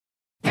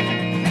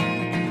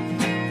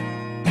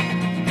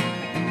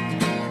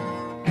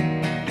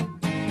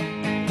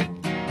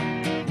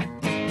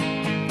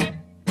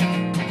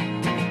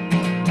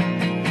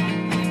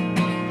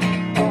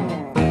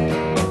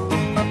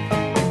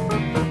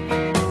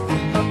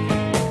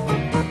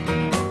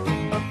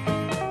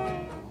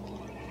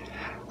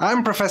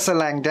I'm Professor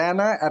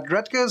Langdana at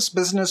Rutgers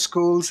Business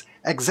School's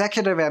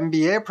Executive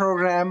MBA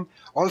program,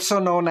 also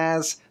known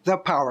as the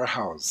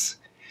Powerhouse.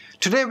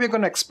 Today we're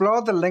going to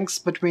explore the links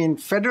between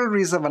Federal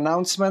Reserve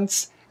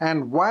announcements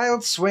and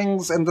wild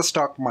swings in the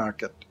stock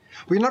market.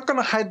 We're not going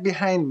to hide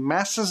behind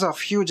masses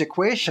of huge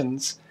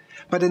equations,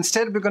 but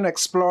instead we're going to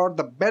explore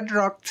the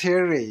bedrock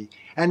theory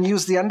and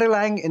use the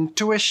underlying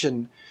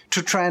intuition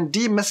to try and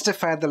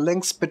demystify the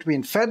links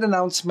between Fed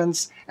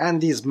announcements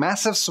and these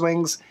massive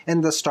swings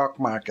in the stock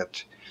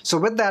market. So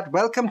with that,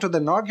 welcome to the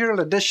inaugural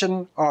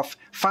edition of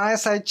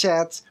Fireside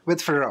Chats with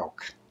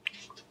Farouk.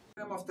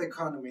 Of the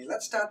economy.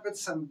 Let's start with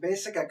some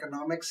basic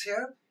economics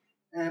here.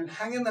 And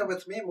hang in there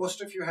with me.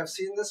 Most of you have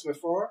seen this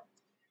before.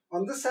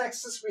 On this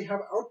axis, we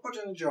have output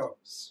and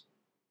jobs.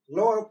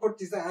 Low output,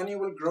 these are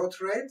annual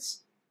growth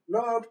rates.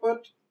 Low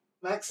output,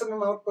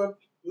 maximum output.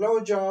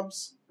 Low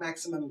jobs,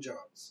 maximum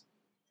jobs.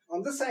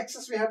 On this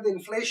axis, we have the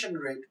inflation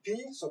rate,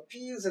 P. So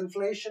P is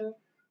inflation,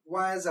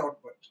 Y is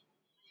output.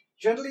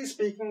 Generally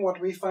speaking, what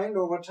we find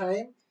over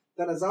time,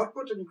 that as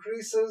output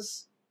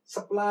increases,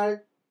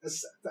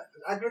 as the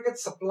aggregate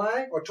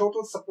supply or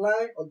total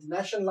supply or the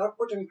national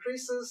output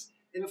increases,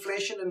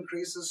 inflation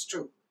increases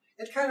too.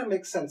 It kind of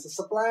makes sense. The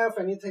supply of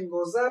anything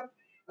goes up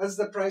as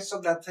the price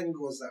of that thing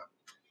goes up.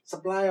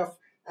 Supply of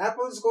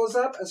apples goes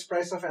up as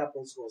price of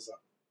apples goes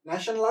up.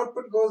 National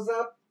output goes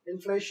up,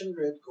 inflation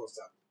rate goes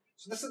up.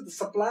 So this is the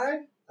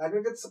supply,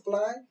 aggregate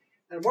supply.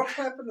 And what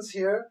happens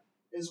here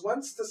is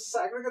once this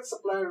aggregate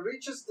supply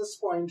reaches this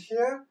point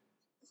here,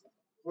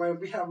 where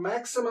we have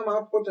maximum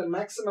output and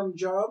maximum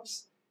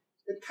jobs,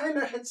 it kind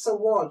of hits a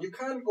wall. You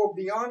can't go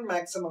beyond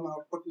maximum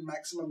output and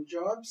maximum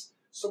jobs,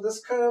 so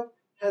this curve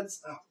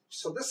heads up.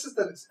 So this is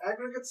the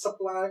aggregate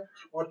supply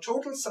or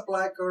total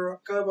supply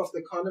curve of the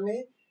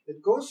economy.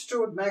 It goes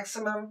to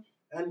maximum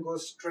and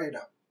goes straight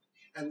up.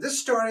 And this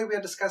story we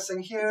are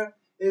discussing here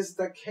is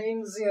the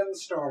Keynesian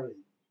story,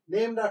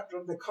 named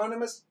after the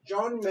economist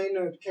John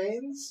Maynard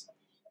Keynes.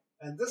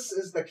 And this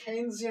is the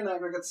Keynesian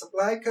aggregate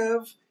supply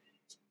curve.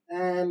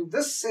 And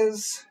this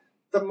is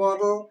the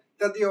model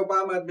that the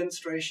Obama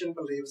administration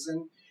believes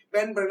in,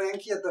 Ben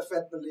Bernanke at the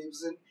Fed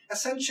believes in.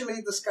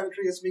 Essentially, this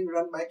country is being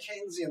run by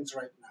Keynesians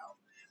right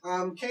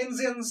now.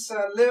 Keynesians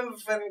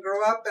live and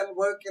grow up and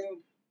work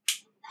in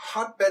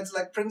hotbeds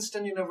like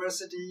Princeton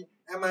University,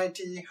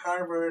 MIT,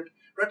 Harvard,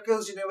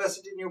 Rutgers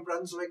University, New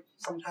Brunswick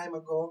some time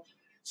ago.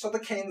 So the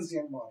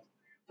Keynesian model.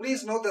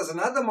 Please note there's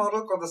another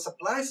model called the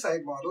supply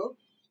side model.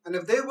 And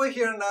if they were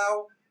here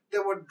now, they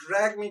would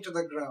drag me to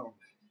the ground.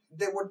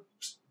 They would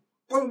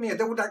pull me,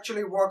 they would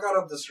actually walk out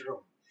of this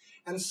room.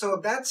 And so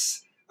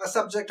that's a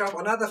subject of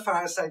another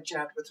fireside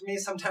chat with me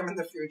sometime in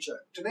the future.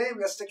 Today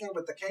we are sticking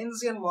with the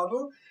Keynesian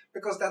model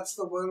because that's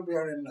the world we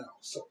are in now.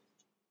 So,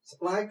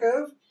 supply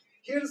curve.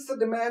 Here's the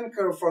demand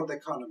curve for the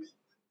economy.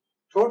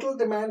 Total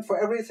demand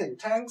for everything.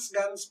 Tanks,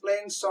 guns,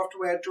 planes,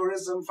 software,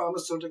 tourism,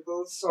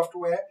 pharmaceuticals,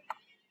 software.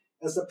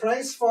 As the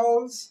price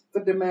falls, the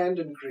demand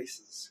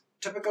increases.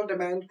 Typical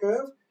demand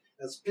curve.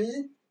 As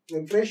P, the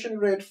inflation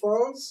rate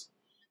falls,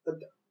 the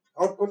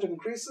output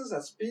increases.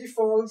 As P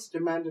falls,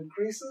 demand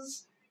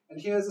increases. And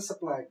here's the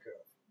supply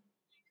curve.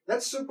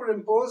 Let's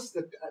superimpose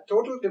the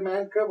total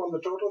demand curve on the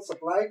total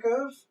supply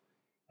curve.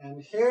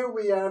 And here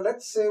we are,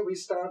 let's say we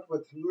start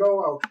with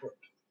low output.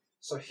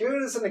 So here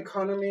is an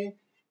economy.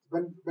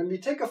 When we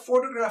take a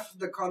photograph of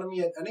the economy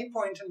at any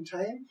point in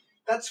time,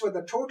 that's where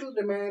the total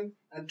demand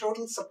and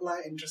total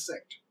supply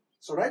intersect.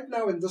 So right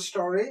now in this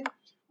story,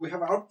 we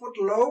have output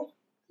low,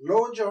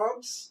 low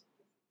jobs,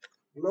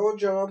 low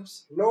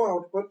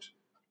output,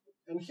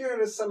 and here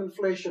is some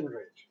inflation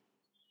rate.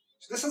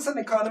 So this is an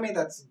economy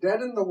that's dead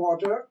in the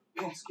water,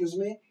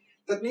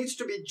 that needs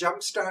to be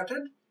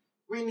jump-started.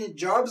 We need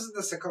jobs in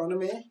this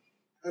economy,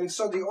 and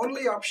so the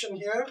only option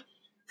here,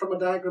 from a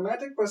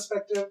diagrammatic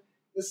perspective,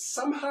 is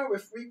somehow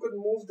if we could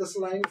move this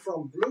line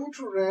from blue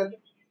to red,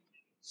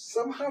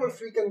 somehow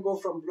if we can go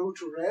from blue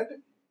to red,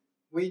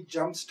 we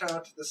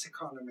jump-start this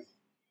economy.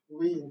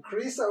 We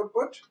increase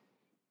output.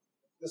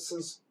 This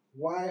is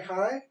Y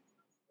high,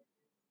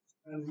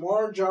 and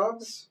more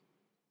jobs.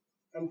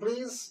 And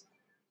please,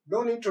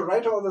 no need to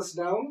write all this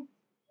down.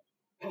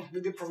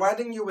 We'll be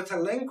providing you with a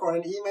link or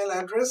an email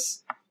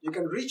address. You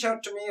can reach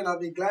out to me and I'll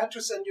be glad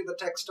to send you the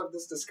text of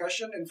this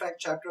discussion. In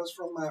fact, chapters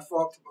from my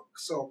 4th book.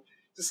 So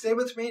just stay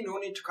with me, no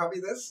need to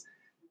copy this.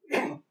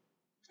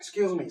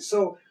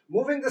 So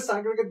moving this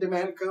aggregate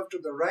demand curve to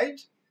the right,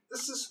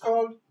 this is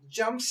called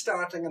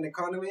jump-starting an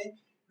economy.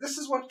 This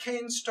is what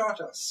Keynes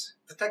taught us.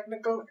 The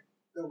technical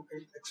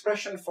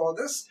expression for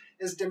this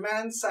is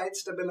demand-side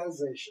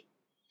stabilization.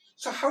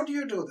 So how do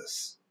you do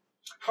this?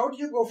 How do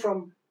you go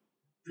from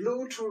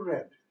blue to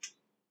red?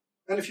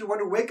 And if you were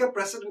to wake up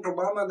President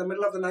Obama in the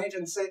middle of the night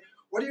and say,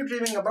 what are you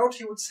dreaming about?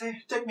 He would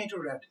say, take me to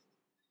red.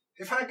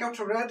 If I go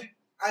to red,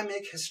 I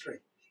make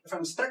history. If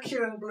I'm stuck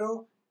here in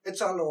blue,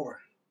 it's all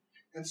over.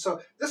 And so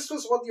this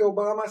was what the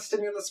Obama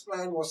stimulus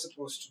plan was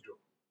supposed to do.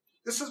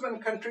 This is when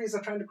countries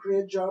are trying to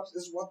create jobs,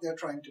 this is what they're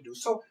trying to do.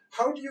 So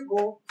how do you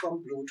go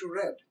from blue to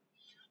red?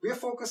 We are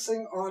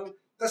focusing on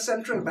the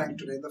central bank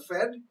today, the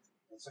Fed,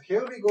 So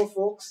here we go,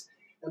 folks.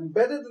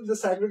 Embedded in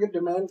this aggregate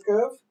demand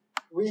curve,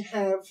 we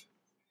have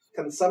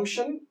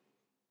consumption.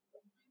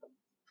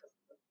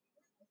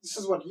 This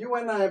is what you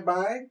and I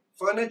buy: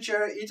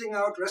 furniture, eating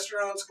out,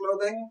 restaurants,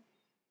 clothing,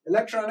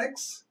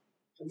 electronics.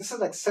 And this is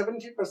like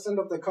 70%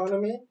 of the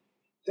economy.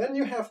 Then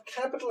you have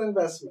capital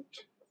investment.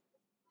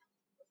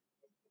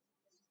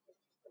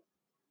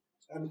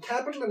 And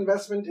capital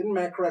investment in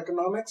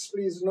macroeconomics,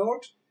 please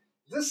note,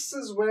 this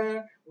is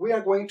where we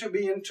are going to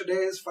be in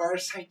today's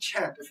fireside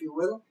chat, if you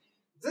will.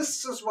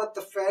 This is what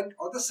the Fed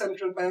or the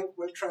central bank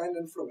will try and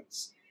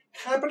influence.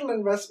 Capital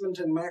investment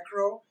in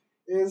macro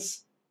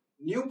is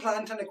new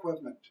plant and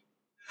equipment,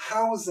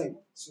 housing.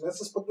 So let's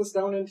just put this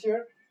down in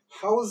here.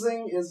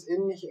 Housing is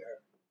in here.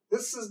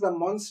 This is the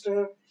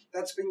monster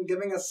that's been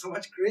giving us so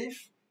much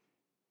grief.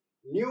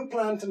 New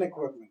plant and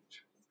equipment.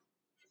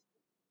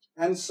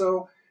 And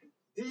so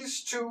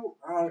these two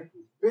are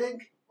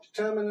big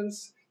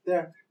determinants.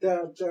 They're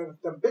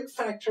big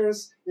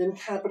factors in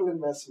capital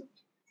investment.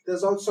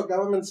 There's also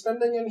government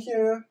spending in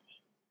here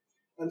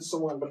and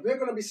so on. But we're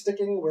going to be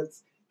sticking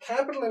with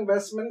capital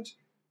investment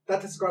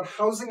that has got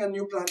housing and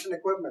new plant and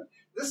equipment.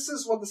 This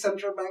is what the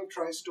central bank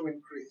tries to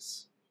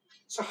increase.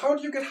 So how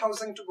do you get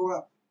housing to go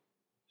up?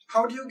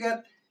 How do you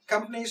get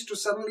companies to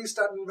suddenly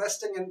start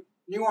investing in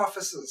new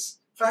offices,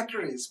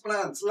 factories,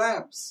 plants,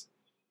 labs?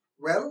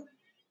 Well,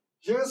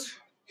 here's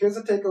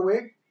a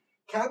takeaway.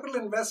 Capital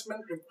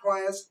investment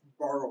requires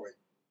borrowing.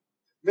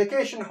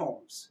 Vacation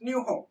homes,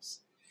 new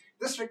homes.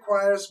 This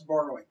requires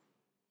borrowing.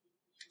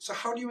 So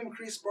how do you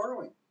increase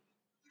borrowing?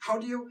 How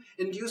do you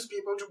induce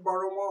people to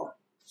borrow more?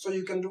 So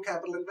you can do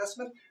capital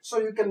investment, so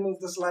you can move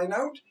this line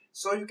out,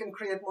 so you can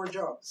create more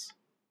jobs.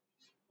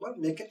 Well,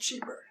 make it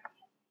cheaper.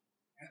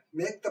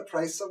 Make the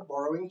price of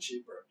borrowing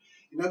cheaper.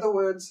 In other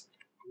words,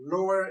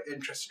 lower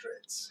interest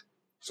rates.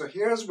 So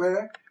here's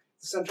where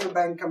the central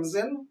bank comes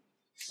in.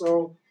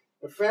 So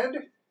the Fed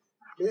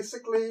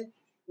basically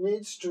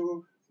needs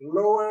to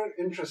lower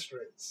interest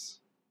rates.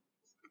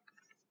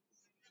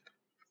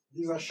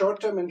 These are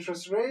short-term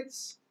interest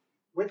rates,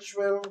 which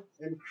will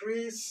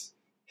increase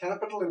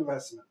capital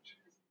investment.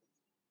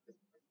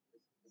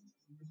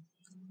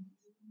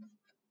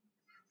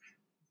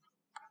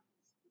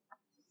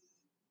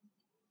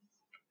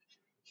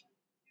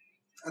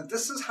 And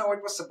this is how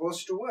it was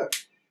supposed to work,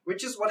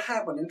 which is what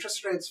happened.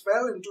 Interest rates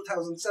fell in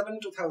 2007,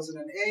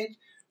 2008,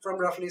 from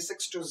roughly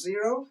 6 to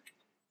 0.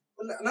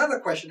 Well, another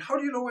question, how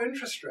do you lower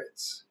interest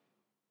rates?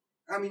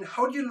 I mean,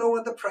 how do you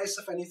lower the price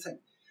of anything?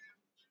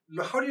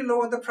 How do you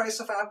lower the price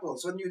of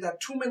apples? When you have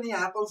too many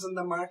apples in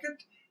the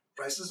market,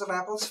 prices of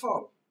apples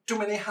fall. Too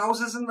many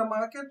houses in the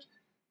market,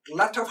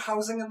 glut of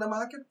housing in the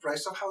market,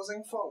 price of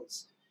housing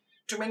falls.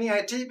 Too many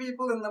IT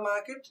people in the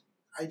market,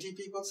 IT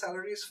people's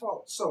salaries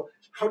fall. So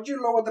how do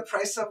you lower the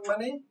price of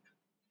money?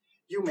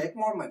 You make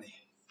more money.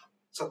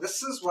 So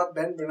this is what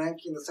Ben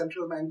Bernanke and the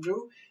central bank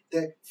do.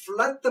 They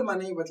flood the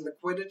money with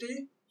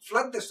liquidity,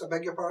 flood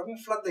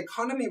the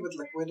economy with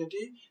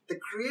liquidity. They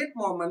create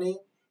more money,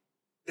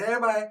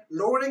 thereby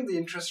lowering the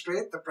interest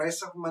rate, the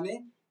price of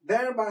money,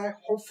 thereby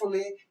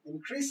hopefully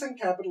increasing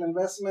capital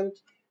investment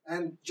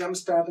and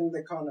jump-starting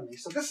the economy.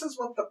 So this is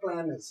what the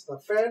plan is. The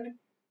Fed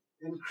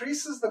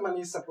increases the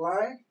money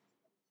supply,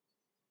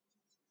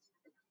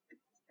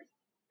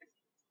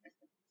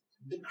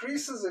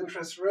 decreases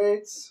interest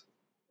rates,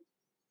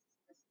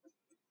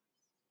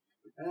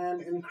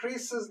 and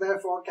increases,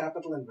 therefore,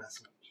 capital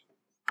investment.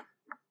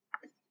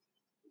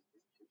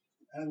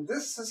 And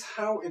this is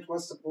how it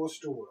was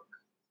supposed to work.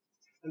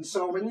 And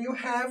so when you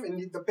have,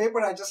 in the paper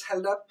I just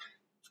held up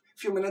a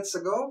few minutes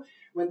ago,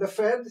 when the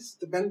Fed,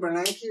 the Ben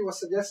Bernanke was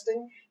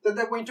suggesting that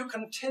they're going to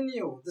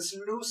continue this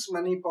loose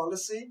money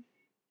policy,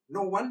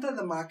 no wonder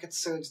the market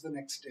surged the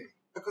next day.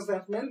 Because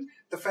that meant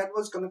the Fed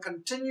was going to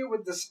continue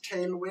with this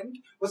tailwind,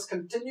 was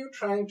continue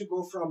trying to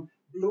go from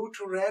blue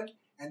to red,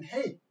 and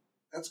hey,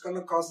 that's going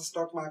to cause the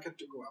stock market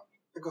to go up.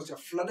 Because you're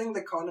flooding the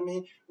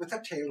economy with a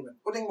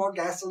tailwind, putting more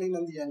gasoline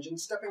in the engine,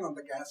 stepping on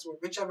the gas, or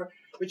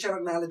whichever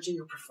analogy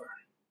you prefer.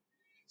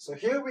 So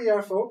here we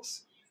are,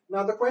 folks.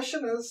 Now the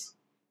question is,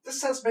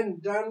 this has been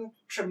done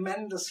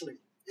tremendously.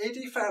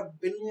 85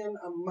 billion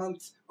a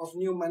month of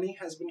new money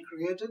has been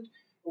created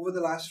over the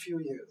last few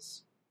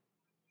years.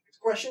 The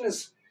question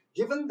is,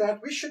 given that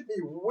we should be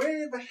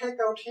way the heck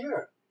out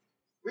here,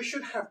 we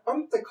should have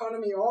pumped the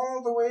economy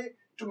all the way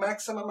to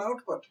maximum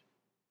output.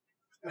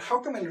 And how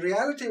come in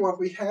reality what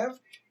we have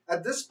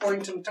at this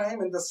point in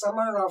time in the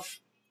summer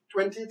of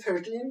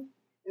 2013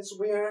 is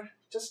we're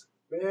just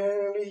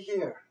barely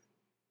here.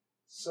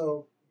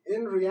 So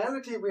in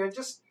reality, we are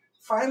just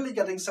finally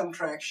getting some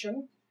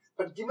traction,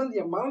 but given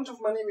the amount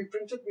of money we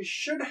printed, we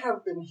should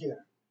have been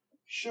here.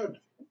 Should.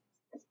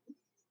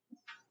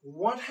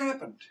 What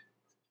happened?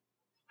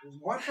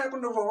 What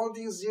happened over all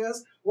these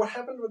years? What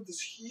happened with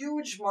this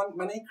huge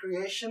money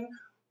creation,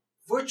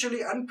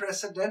 virtually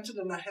unprecedented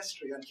in our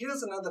history? And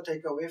here's another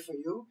takeaway for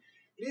you.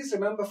 Please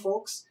remember,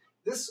 folks,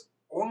 this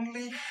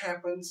only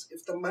happens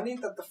if the money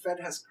that the Fed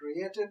has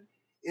created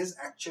is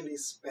actually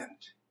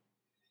spent.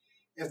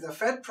 If the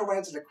Fed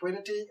provides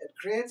liquidity, it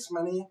creates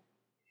money,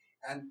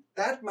 And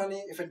that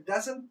money, if it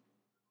doesn't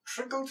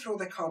trickle through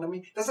the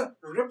economy, doesn't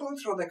ripple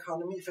through the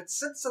economy, if it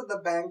sits at the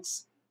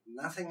banks,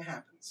 nothing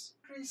happens.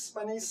 Increase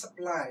money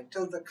supply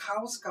till the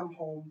cows come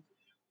home,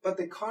 but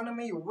the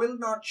economy will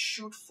not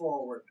shoot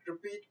forward.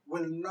 Repeat,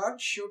 will not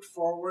shoot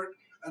forward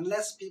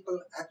unless people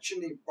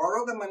actually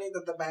borrow the money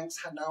that the banks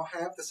now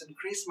have, this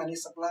increased money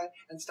supply,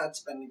 and start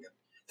spending it.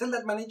 Till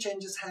that money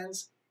changes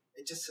hands,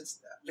 it just sits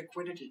there.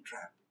 Liquidity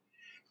trap.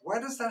 Why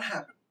does that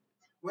happen?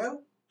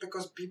 Well,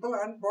 because people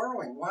aren't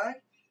borrowing. Why?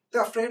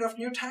 They're afraid of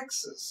new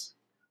taxes,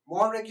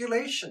 more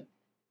regulation.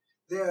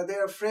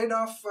 They're afraid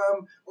of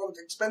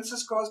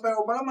expenses caused by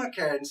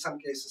Obamacare in some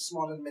cases,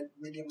 small and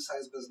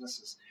medium-sized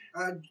businesses.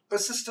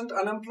 Persistent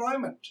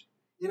unemployment.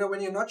 You know,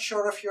 when you're not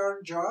sure of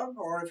your job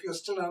or if you're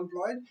still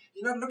unemployed,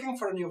 you're not looking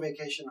for a new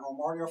vacation home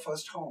or your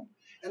first home.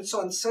 And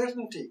so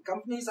uncertainty.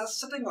 Companies are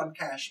sitting on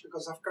cash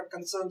because of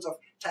concerns of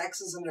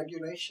taxes and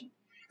regulation.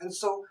 And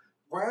so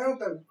while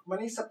the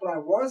money supply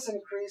was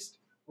increased,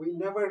 we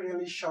never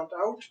really shot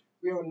out.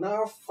 We are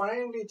now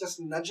finally just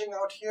nudging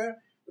out here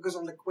because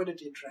of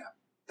liquidity trap.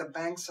 The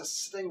banks are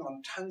sitting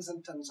on tons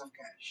and tons of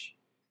cash.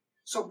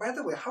 So by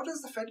the way, how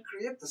does the Fed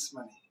create this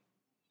money?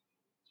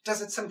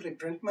 Does it simply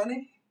print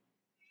money?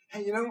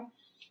 Hey, you know,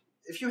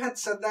 if you had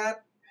said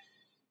that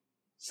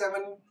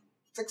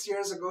 6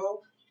 years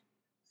ago,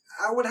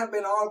 I would have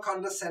been all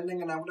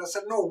condescending and I would have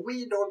said, no,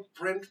 we don't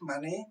print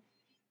money.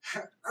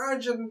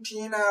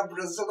 Argentina,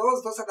 Brazil,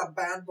 those are the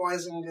bad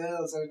boys and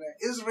girls.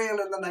 Israel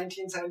in the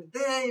 1970s,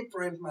 they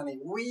print money.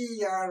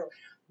 We are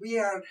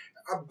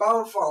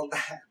above all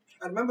that.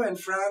 I remember in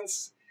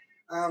France,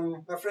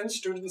 my French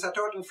students, I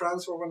taught in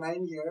France for over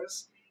 9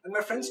 years, and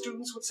my French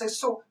students would say,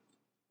 so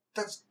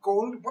that's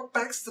gold? What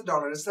backs the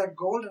dollar? Is that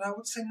gold? And I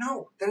would say,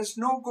 no, there is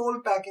no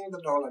gold backing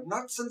the dollar.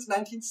 Not since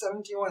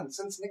 1971,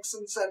 since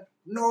Nixon said,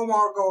 no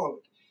more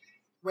gold.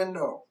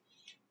 Window.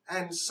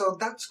 And so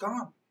that's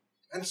gone.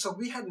 And so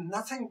we had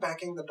nothing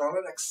backing the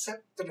dollar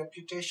except the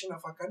reputation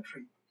of our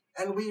country.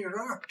 And we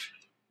rocked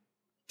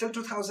till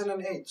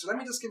 2008. So let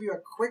me just give you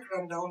a quick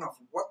rundown of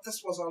what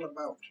this was all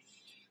about.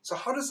 So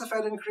how does the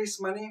Fed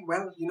increase money?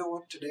 Well, you know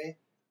what? Today,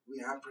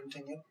 we are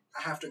printing it.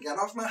 I have to get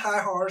off my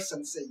high horse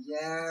and say,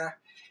 yeah,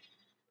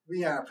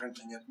 we are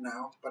printing it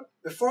now. But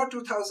before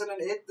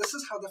 2008, this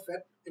is how the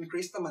Fed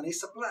increased the money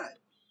supply.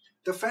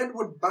 The Fed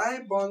would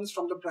buy bonds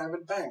from the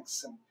private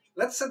banks. And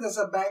let's say there's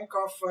a bank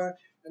of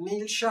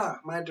Neil Shah,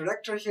 my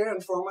director here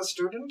and former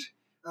student,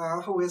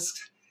 who is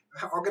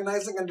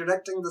organizing and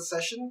directing the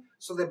session.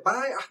 So they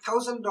buy a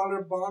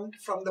 $1,000 bond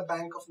from the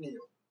bank of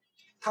Neil.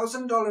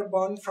 $1,000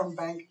 bond from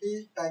Bank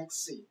B, Bank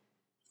C.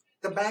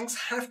 The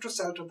banks have to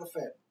sell to the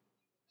Fed.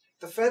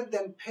 The Fed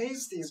then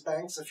pays these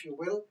banks, if you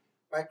will,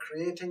 by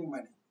creating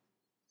money.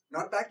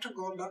 Not back to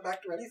gold, not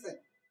back to anything.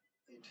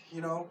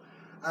 You know,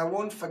 I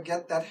won't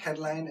forget that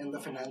headline in the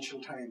Financial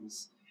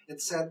Times.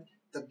 It said,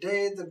 "The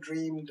day the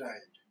dream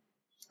died."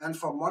 And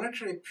for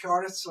monetary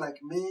purists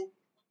like me,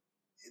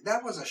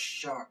 that was a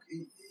shock.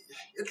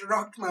 It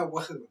rocked my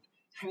world.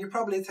 And you're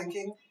probably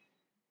thinking,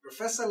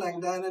 Professor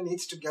Langdana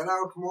needs to get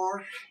out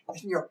more,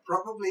 and you're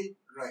probably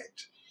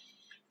right.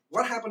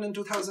 What happened in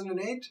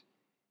 2008?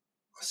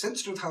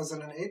 Since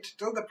 2008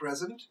 till the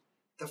present,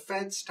 the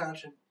Fed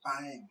started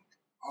buying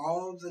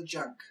all the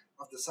junk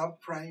of the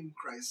subprime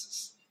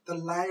crisis, the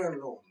liar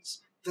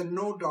loans, the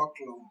no-doc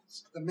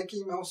loans, the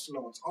Mickey Mouse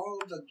loans, all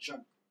the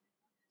junk.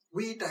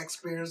 We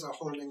taxpayers are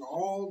holding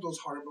all those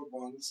horrible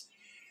bonds,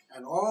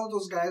 and all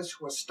those guys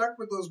who are stuck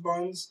with those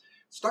bonds,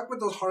 stuck with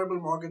those horrible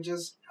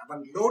mortgages, have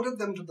unloaded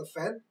them to the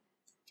Fed.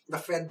 The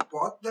Fed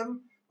bought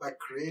them by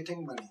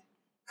creating money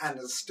and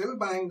is still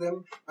buying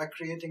them by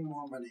creating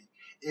more money.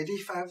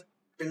 85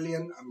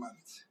 billion a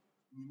month.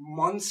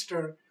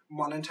 Monster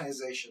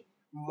monetization.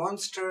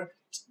 Monster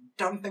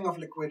dumping of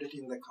liquidity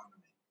in the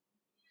economy.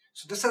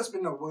 So this has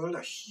been a world,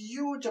 a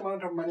huge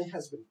amount of money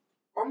has been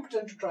pumped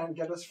in to try and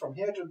get us from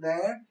here to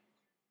there.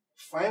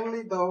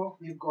 Finally, though,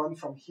 we've gone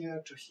from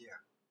here to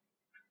here.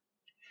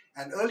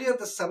 And earlier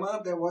this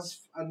summer, there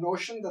was a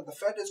notion that the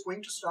Fed is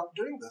going to stop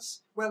doing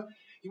this. Well,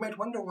 you might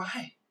wonder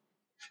why.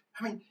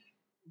 I mean,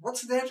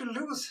 what's there to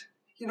lose?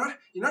 You're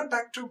not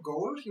back to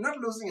gold. You're not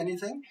losing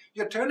anything.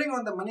 You're turning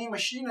on the money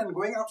machine and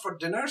going out for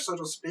dinner, so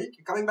to speak.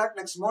 You're coming back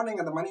next morning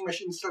and the money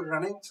machine is still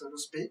running, so to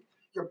speak.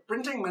 You're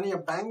printing money. You're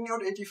banging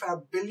out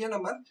 85 billion a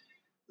month.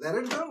 Let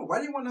it go. Why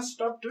do you want to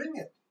stop doing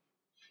it?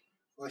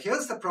 Well,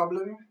 here's the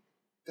problem.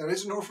 There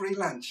is no free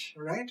lunch,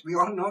 right? We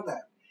all know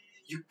that.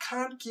 You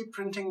can't keep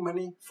printing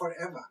money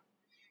forever.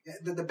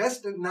 The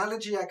best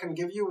analogy I can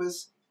give you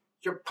is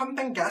you're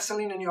pumping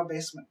gasoline in your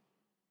basement.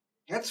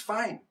 That's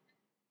fine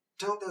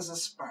till there's a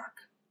spark.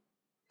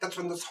 That's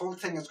when this whole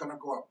thing is going to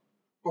go up.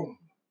 Boom.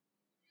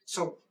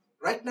 So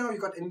right now you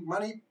got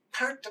money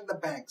packed in the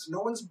banks.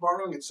 No one's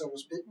borrowing it, so to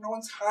speak. No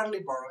one's hardly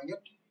borrowing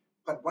it.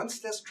 But once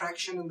there's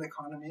traction in the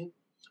economy,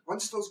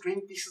 once those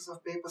green pieces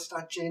of paper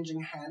start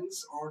changing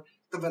hands, or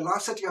the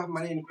velocity of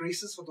money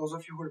increases, for those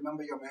of you who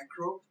remember your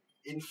macro,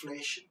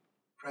 inflation,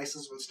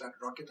 prices will start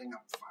rocketing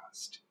up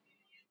fast.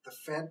 The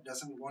Fed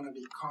doesn't want to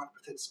be caught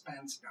with its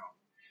pants down.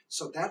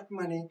 So that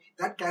money,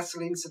 that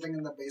gasoline sitting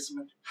in the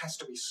basement, has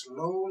to be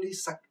slowly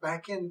sucked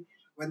back in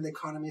when the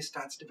economy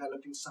starts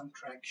developing some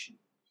traction.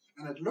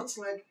 And it looks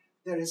like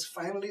there is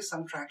finally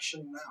some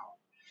traction now.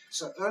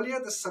 So earlier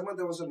this summer,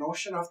 there was a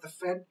notion of the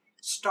Fed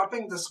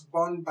stopping this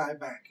bond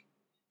buyback.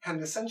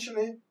 And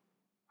essentially,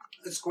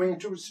 it's going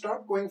to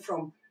stop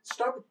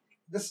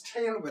this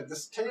tailwind.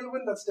 This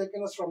tailwind that's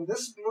taken us from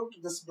this blue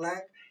to this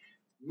black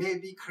may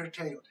be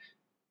curtailed,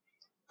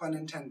 pun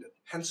intended.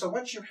 And so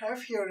what you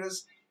have here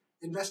is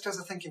investors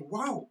are thinking,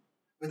 wow,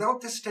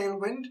 without this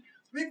tailwind,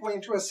 we're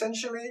going to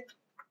essentially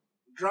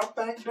drop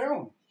back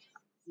down.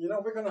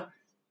 We're going to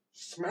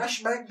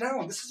smash back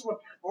down. This is what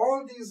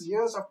all these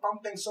years of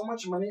pumping so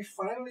much money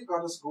finally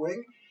got us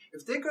going.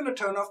 If they're going to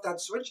turn off that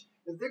switch,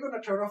 if they're going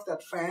to turn off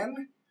that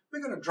fan,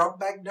 we're going to drop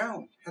back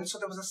down. And so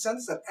there was a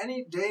sense that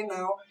any day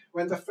now,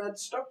 when the Fed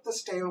stopped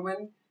this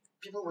tailwind,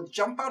 people would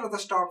jump out of the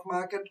stock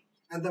market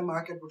and the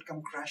market would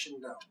come crashing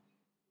down.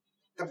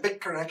 The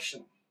big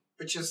correction,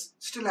 which is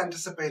still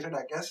anticipated,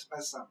 I guess, by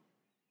some.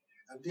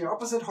 And the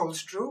opposite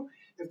holds true.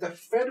 If the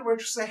Fed were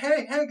to say,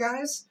 hey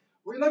guys,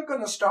 we're not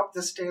going to stop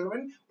this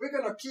tailwind. We're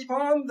going to keep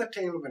on the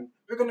tailwind.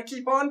 We're going to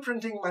keep on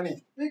printing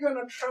money. We're going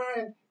to try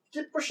and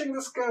keep pushing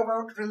this curve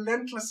out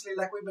relentlessly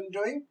like we've been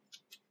doing.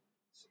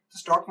 The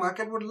stock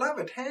market would love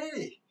it.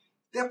 Hey,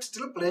 they're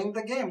still playing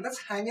the game.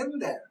 Let's hang in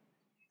there.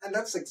 And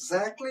that's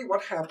exactly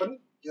what happened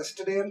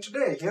yesterday and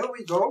today. Here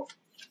we go.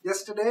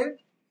 Yesterday,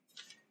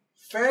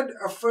 Fed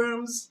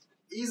affirms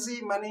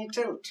easy money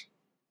tilt.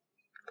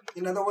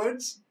 In other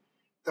words,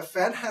 the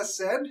Fed has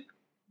said,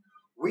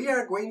 we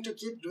are going to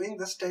keep doing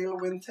this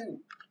tailwind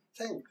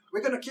thing.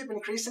 We're going to keep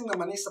increasing the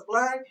money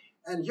supply,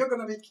 and you're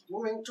going to be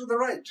moving to the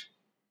right.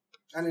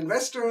 And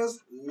investors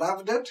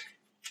loved it,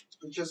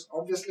 which is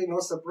obviously no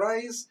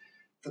surprise.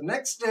 The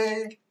next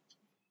day,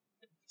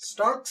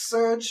 stocks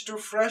surged to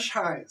fresh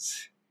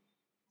highs.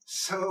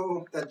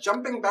 So they're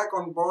jumping back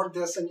on board.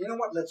 They're saying, you know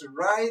what, let's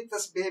ride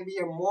this baby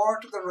more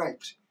to the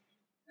right.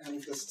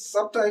 And the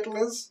subtitle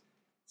is,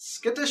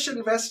 Skittish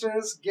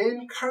Investors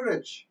Gain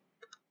Courage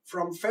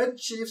from Fed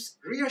Chief's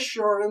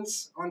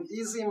Reassurance on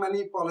Easy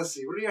Money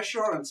Policy.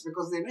 Reassurance,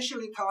 because they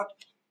initially thought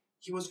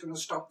he was going to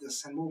stop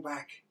this and move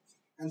back.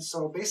 And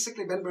so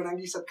basically Ben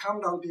Bernanke said,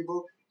 calm down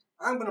people,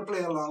 I'm going to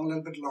play along a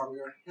little bit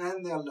longer,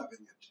 and they're loving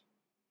it.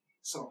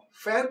 So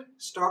Fed,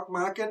 stock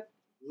market,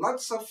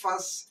 lots of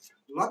fuss,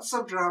 lots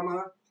of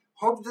drama.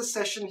 Hope this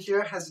session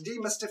here has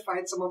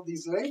demystified some of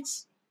these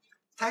links.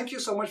 Thank you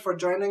so much for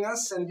joining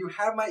us, and you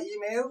have my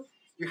email,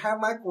 you have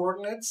my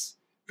coordinates.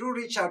 Do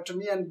reach out to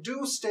me and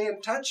do stay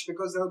in touch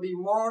because there'll be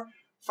more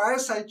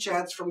fireside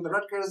chats from the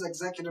Rutgers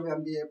Executive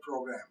MBA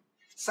program.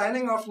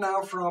 Signing off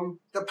now from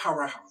the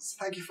Powerhouse.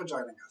 Thank you for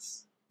joining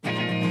us.